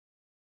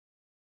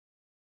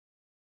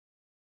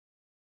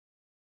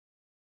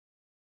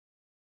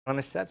On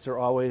his sets are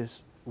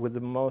always with the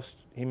most,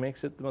 he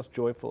makes it the most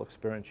joyful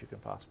experience you can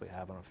possibly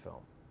have on a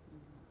film.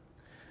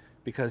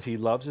 Because he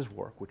loves his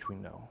work, which we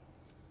know.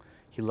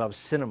 He loves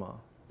cinema.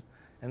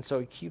 And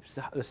so he keeps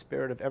the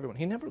spirit of everyone.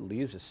 He never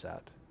leaves his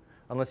set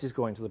unless he's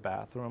going to the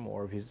bathroom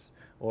or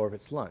if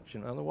it's lunch.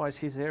 And otherwise,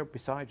 he's there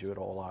beside you at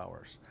all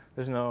hours.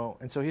 There's no,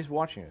 and so he's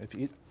watching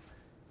you.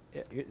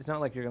 It's not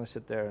like you're going to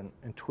sit there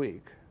and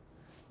tweak.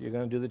 You're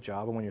going to do the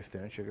job, and when you're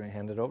finished, you're going to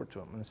hand it over to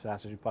him as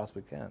fast as you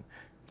possibly can.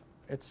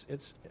 It's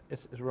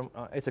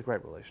a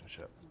great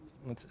relationship.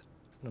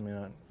 I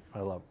mean, I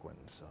love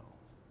Quentin, so.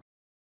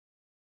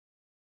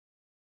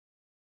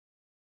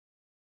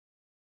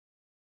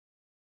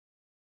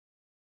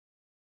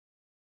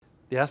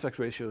 The aspect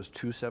ratio is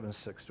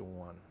 2:76 to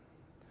 1.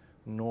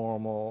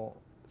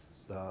 Normal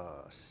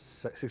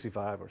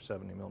 65 or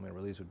 70 millimeter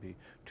release would be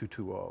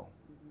 2:20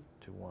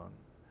 to 1.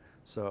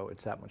 So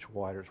it's that much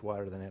wider. It's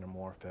wider than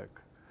anamorphic.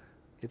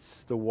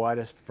 It's the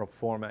widest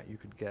format you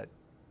could get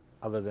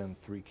other than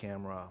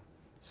 3-camera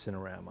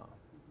Cinerama.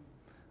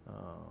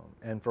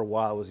 And for a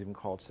while it was even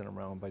called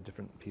Cinerama by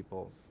different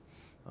people.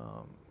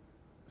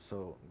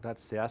 So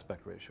that's the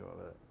aspect ratio of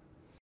it.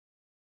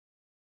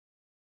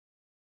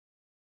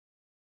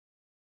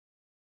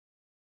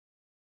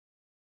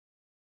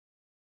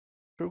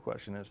 The true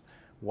question is,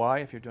 why,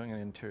 if you're doing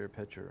an interior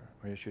picture,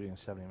 are you shooting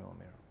 70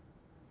 millimeter?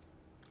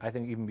 I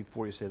think even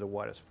before you say the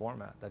widest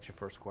format, that's your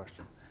first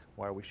question.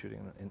 Why are we shooting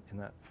in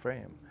that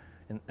frame,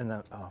 in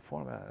that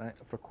format? And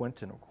for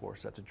Quentin, of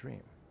course, that's a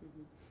dream.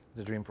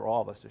 It's a dream for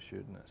all of us to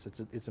shoot in this.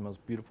 It's the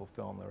most beautiful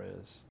film there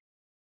is.